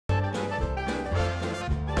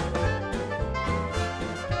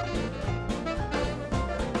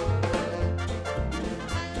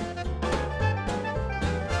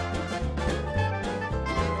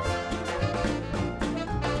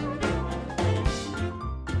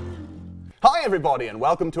Hi everybody and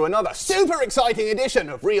welcome to another super exciting edition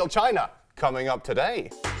of Real China. Coming up today,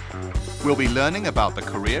 we'll be learning about the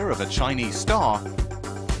career of a Chinese star,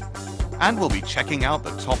 and we'll be checking out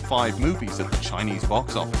the top 5 movies at the Chinese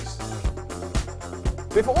box office.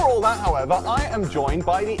 Before all that, however, I am joined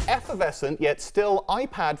by the effervescent yet still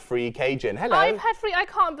iPad-free Kajin. Hello. iPad-free? I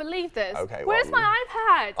can't believe this. Okay, Where's my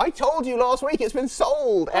iPad? I told you last week it's been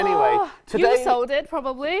sold. Anyway, today... You sold it,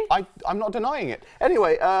 probably. I'm not denying it.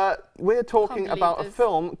 Anyway, we're talking about a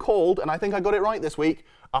film called, and I think I got it right this week,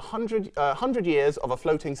 100 Years of a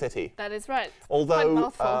Floating City. That is right.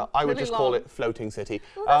 Although I would just call it Floating City.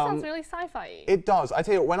 Well, that sounds really sci-fi. It does. I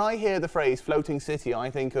tell you, when I hear the phrase floating city, I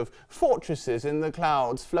think of fortresses in the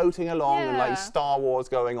clouds floating along and like Star Wars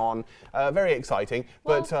going on. Very exciting.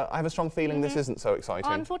 Well, but I have a strong feeling this isn't so exciting.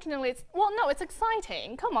 Unfortunately, it's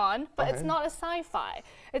exciting. Come on. But it's not a sci-fi.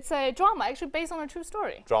 It's a drama, actually based on a true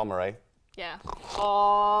story. Drama, eh? Yeah.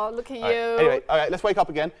 Oh, look at you. Anyway, all right, let's wake up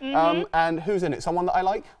again. And who's in it? Someone that I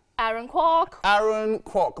like? Aaron Kwok. Aaron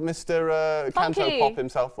Kwok, Mr. Canto Pop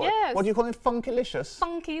himself. Yes. What do you call him? Funkylicious?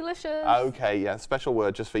 Funkylicious. Okay, yeah, special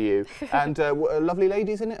word just for you. And lovely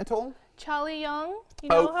ladies in it at all? Charlie Young, you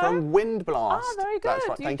know her? From Wind Blast. Ah, very good. That's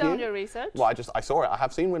right. You've done your research. Well, I saw it. I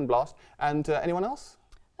have seen Wind Blast. And anyone else?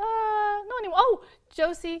 No anyone. Oh,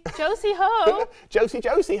 Josie Ho.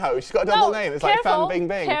 Josie Ho. She's got a double name. It's like Fan Bing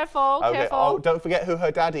Bing. Careful, okay. careful. Oh, don't forget who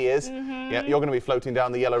her daddy is. Yeah, you're going to be floating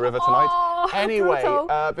down the Yellow River tonight. Oh,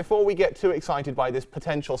 anyway, before we get too excited by this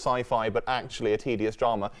potential sci-fi but actually a tedious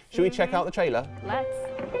drama, should we check out the trailer? Let's.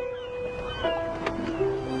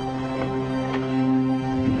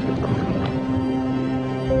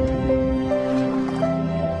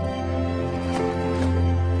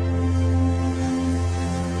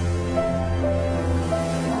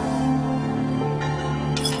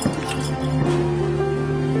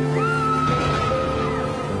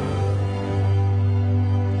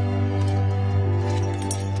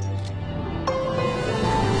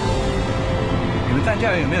 战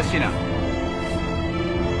将有没有信啊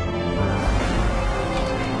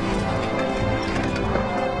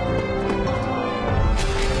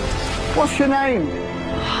What's your name?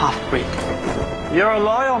 Half-breed. You're a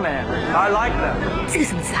loyal man. I like that. 这个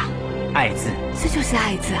什么字啊？爱字。这就是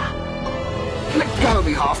爱字啊。 Let go,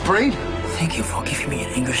 me half-breed. Thank you for giving me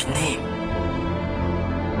an English name.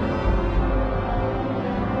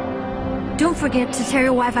 Don't forget to tell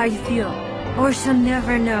your wife how you feel, or she'll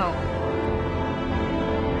never know.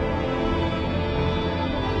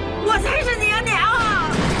 我才是你的娘啊！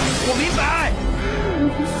我明白。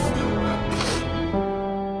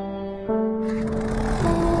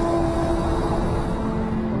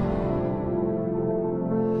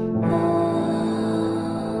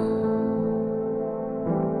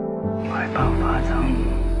怀抱花針，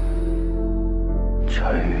隨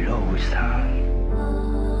路生，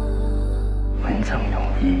穩陣容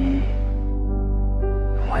易，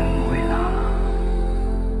穩會難。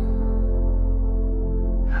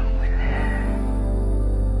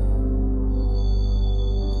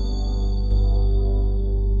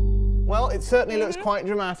 Well, it certainly looks quite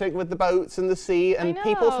dramatic with the boats and the sea and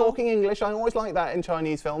people talking English. I always like that in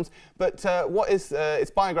Chinese films. But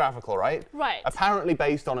it's biographical, right? Right. Apparently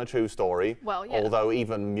based on a true story. Well, yeah. Although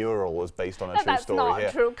even Mural was based on a true story here.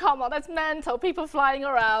 That's not true. Come on, that's mental. People flying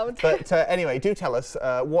around. But anyway, do tell us,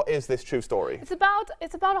 what is this true story? It's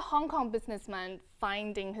about a Hong Kong businessman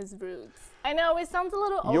finding his roots. I know it sounds a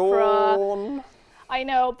little opera. Yawn. I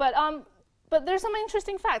know, but there's some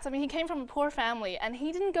interesting facts. I mean, he came from a poor family, and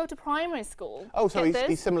he didn't go to primary school. Oh, so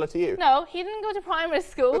he's similar to you? No, he didn't go to primary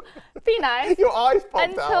school. Be nice. Your eyes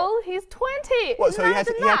popped out. Until he's 20. What, so he had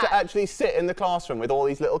to actually sit in the classroom with all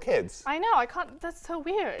these little kids? I know, I can't, that's so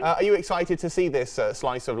weird. Are you excited to see this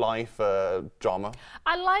slice of life drama?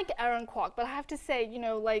 I like Aaron Kwok, but I have to say, you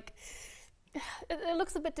know, like, it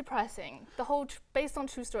looks a bit depressing. The whole based on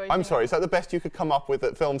true story. I'm sorry, is that the best you could come up with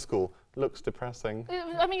at film school? Looks depressing.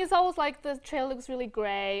 I mean, it's always like the trailer looks really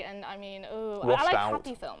grey, and I mean, I like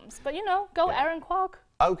happy films. But you know, go Aaron Kwok.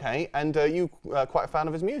 Okay, and you're quite a fan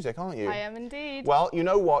of his music, aren't you? I am indeed. Well, you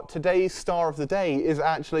know what? Today's star of the day is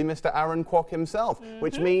actually Mr. Aaron Kwok himself,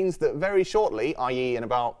 which means that very shortly, i.e. in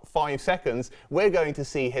about 5 seconds, we're going to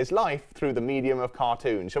see his life through the medium of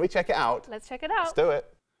cartoon. Shall we check it out? Let's check it out. Let's do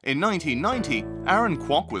it. In 1990, Aaron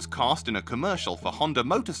Kwok was cast in a commercial for Honda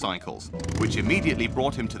motorcycles, which immediately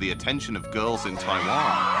brought him to the attention of girls in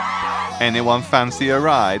Taiwan. Anyone fancy a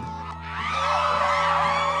ride?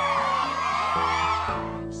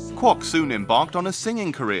 Kwok soon embarked on a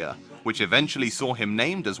singing career, which eventually saw him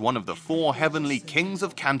named as one of the 4 heavenly kings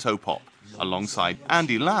of cantopop, alongside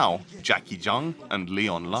Andy Lau, Jackie Zhang, and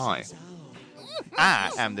Leon Lai.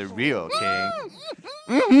 I am the real king.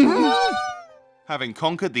 Having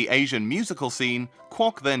conquered the Asian musical scene,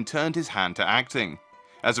 Kwok then turned his hand to acting.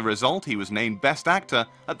 As a result, he was named Best Actor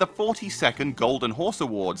at the 42nd Golden Horse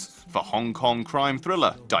Awards for Hong Kong crime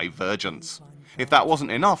thriller Divergence. If that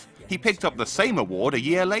wasn't enough, he picked up the same award a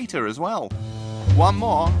year later as well. One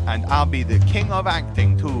more, and I'll be the king of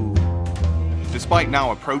acting too. Despite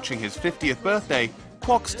now approaching his 50th birthday,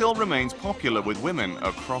 Kwok still remains popular with women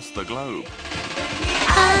across the globe.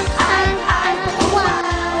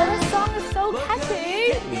 Wow, this song is so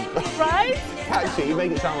catchy, right? Catchy, you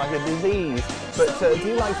make it sound like a disease. But do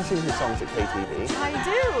you like to sing his songs at KTV? I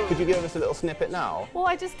do. Could you give us a little snippet now? Well,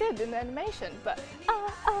 I just did in the animation, but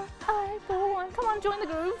I go on. Come on, join the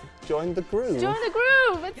groove. Join the groove? Join the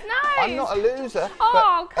groove, it's nice. I'm not a loser.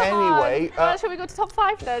 Oh, but come on. anyway, Shall we go to top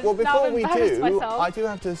 5 then? well, now before I've we embarrassed do, myself. I do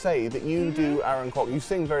have to say that you do, Aaron Kwok, you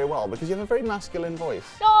sing very well because you have a very masculine voice.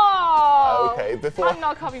 Oh, Okay, before... I'm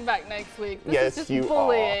not coming back next week. This yes, is just you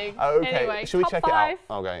bullying. are. Okay, Anyway, shall we top check 5? it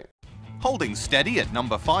out? Okay. Holding steady at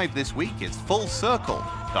number 5 this week is Full Circle,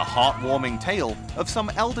 the heartwarming tale of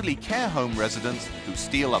some elderly care home residents who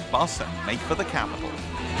steal a bus and make for the capital.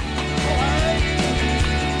 Hey!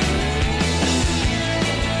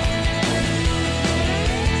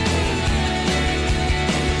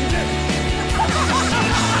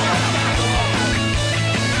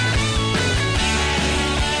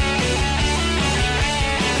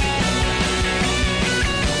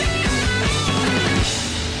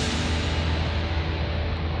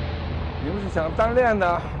 想单练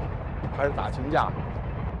呢，还是打群架？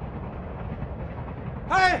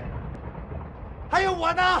嘿，还有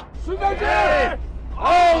我呢！孙大姐，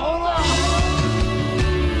好了。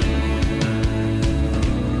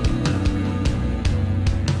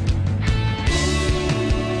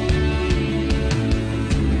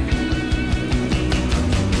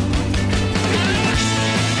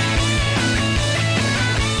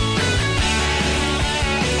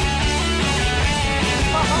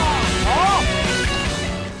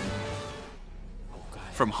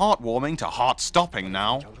From heartwarming to heart-stopping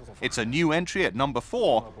now, it's a new entry at number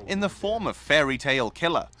 4 in the form of Fairy Tale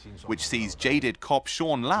Killer, which sees jaded cop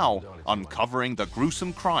Sean Lau uncovering the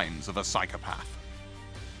gruesome crimes of a psychopath.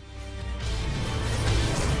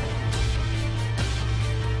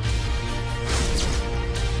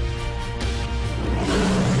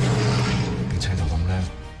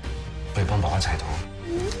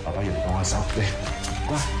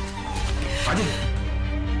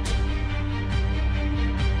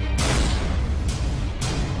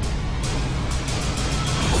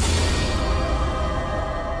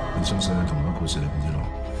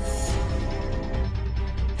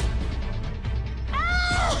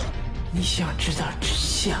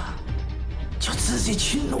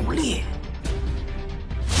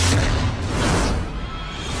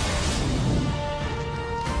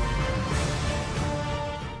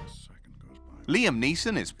 Liam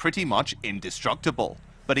Neeson is pretty much indestructible,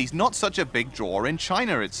 but he's not such a big draw in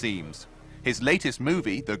China, it seems. His latest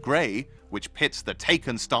movie, The Grey, which pits the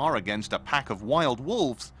Taken star against a pack of wild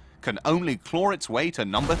wolves, can only claw its way to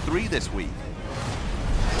number 3 this week.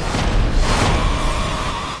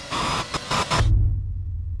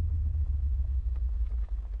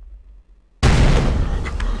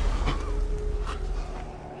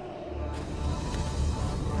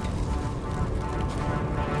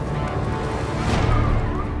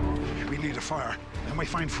 We need a fire, then we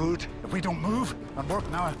find food. If we don't move and work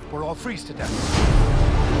now, we'll all freeze to death.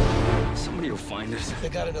 Somebody will find us. They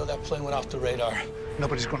gotta know that plane went off the radar.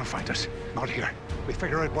 Nobody's gonna find us. Not here. We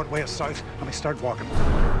figure out what way is south and we start walking.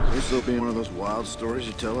 This will be one of those wild stories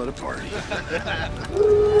you tell at a party.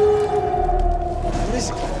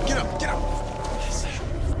 Listen, get up, get up.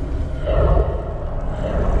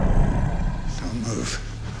 Don't move.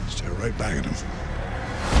 Stare right back at him.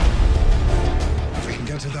 If we can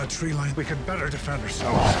get to that tree line, we can better defend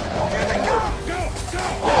ourselves. Go!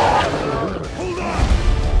 Hold on!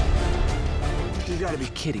 You gotta be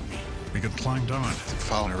kidding me. We can climb down. If we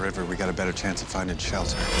follow the river, we got a better chance of finding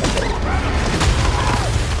shelter.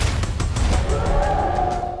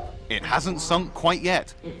 It hasn't sunk quite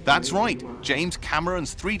yet. That's right, James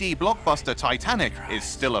Cameron's 3D blockbuster Titanic is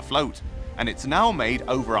still afloat, and it's now made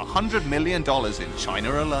over $100 million in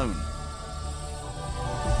China alone.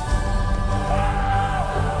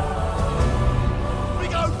 We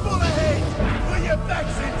go full ahead! Put your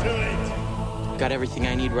backs into it! Got everything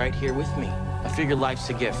I need right here with me. I figure life's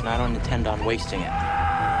a gift, and I don't intend on wasting it.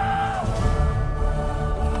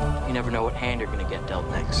 You never know what hand you're gonna get dealt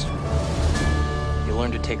next. You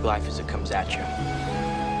learn to take life as it comes at you.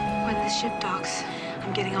 When this ship docks,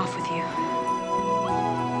 I'm getting off with you.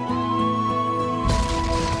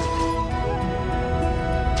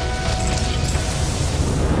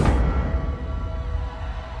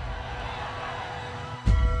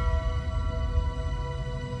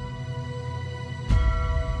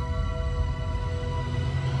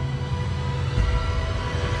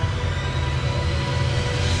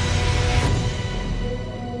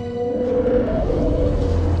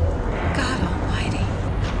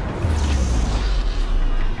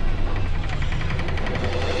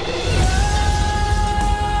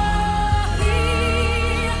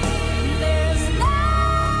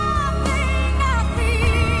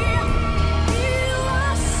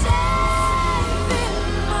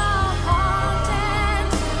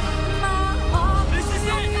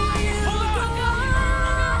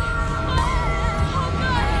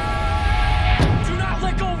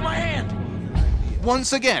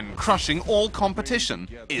 Once again crushing all competition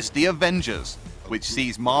is The Avengers, which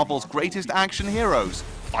sees Marvel's greatest action heroes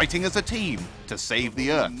fighting as a team to save the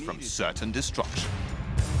Earth from certain destruction.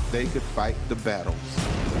 They could fight the battles,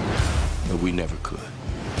 but we never could.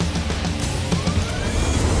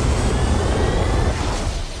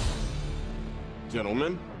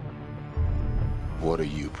 Gentlemen, what are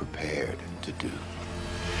you prepared to do?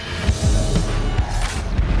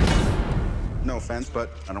 No offense, but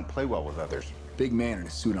I don't play well with others. Big man in a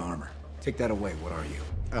suit of armor. Take that away, what are you?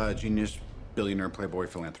 Genius, billionaire, playboy,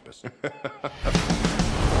 philanthropist.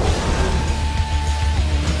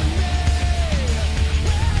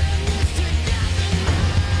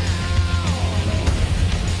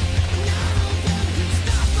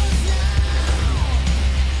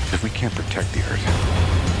 If we can't protect the Earth,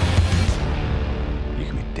 you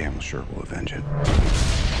can be damn sure we'll avenge it.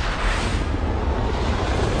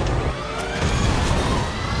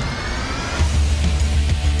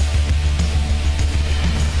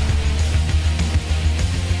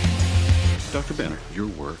 Dr. Banner, your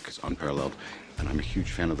work is unparalleled, and I'm a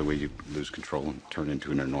huge fan of the way you lose control and turn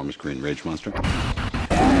into an enormous green rage monster.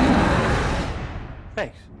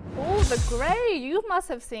 Thanks. Oh, the Grey. You must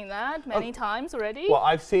have seen that many times already. Well,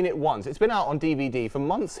 I've seen it once. It's been out on DVD for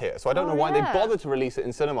months here, so I don't know why they bothered to release it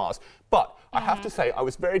in cinemas. But I have to say, I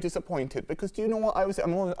was very disappointed because do you know what I was...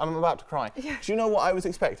 I'm about to cry. Do you know what I was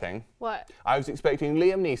expecting? What? I was expecting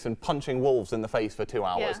Liam Neeson punching wolves in the face for 2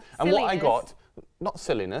 hours. Yeah. And what I got... Not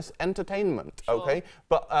silliness, entertainment, okay?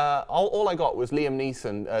 But all I got was Liam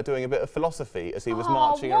Neeson doing a bit of philosophy as he was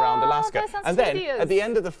marching around Alaska. And then, at the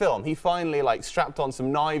end of the film, he finally strapped on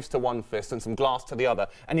some knives to one fist and some glass to the other,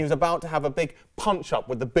 and he was about to have a big punch-up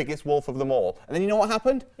with the biggest wolf of them all. And then you know what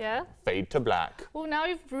happened? Yeah? Fade to black. Well, now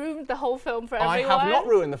you've ruined the whole film for everyone. I have not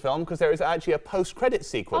ruined the film, because there is actually a post-credit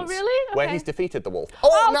sequence where he's defeated the wolf.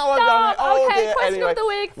 Oh, now I've done it! Oh, okay, dear. question Anyway, of the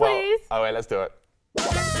week, please. Well, okay, let's do it.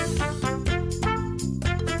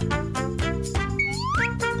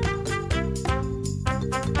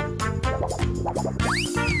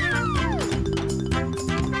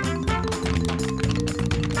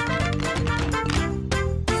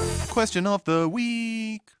 Question of the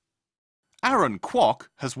week. Aaron Kwok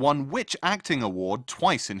has won which acting award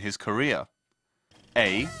twice in his career?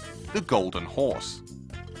 A. The Golden Horse.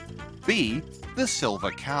 B. The Silver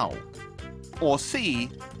Cow. Or C.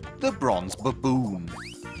 The Bronze Baboon.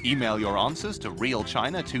 Email your answers to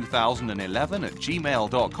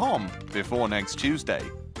realchina2011@gmail.com before next Tuesday.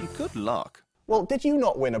 Good luck. Well, did you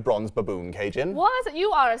not win a bronze baboon, Cajun? What?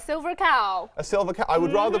 You are a silver cow. A silver cow? I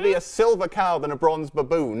would rather be a silver cow than a bronze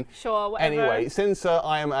baboon. Sure, whatever. Anyway, since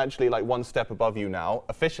I am actually one step above you now,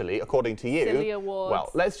 officially, according to you. Silly awards. Well,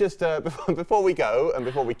 let's just, before we go and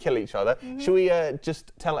before we kill each other, should we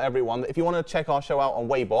just tell everyone that if you want to check our show out on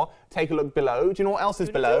Weibo, take a look below. Do you know what else is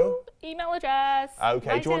below? Email address.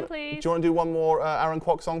 Okay, do you want to do one more Aaron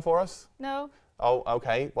Kwok song for us? No. Oh,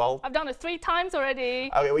 okay, well... I've done it 3 times already.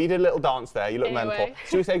 Okay, well, you did a little dance there. You look mental.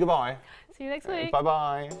 Should we say goodbye? See you next week.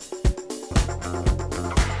 Bye-bye.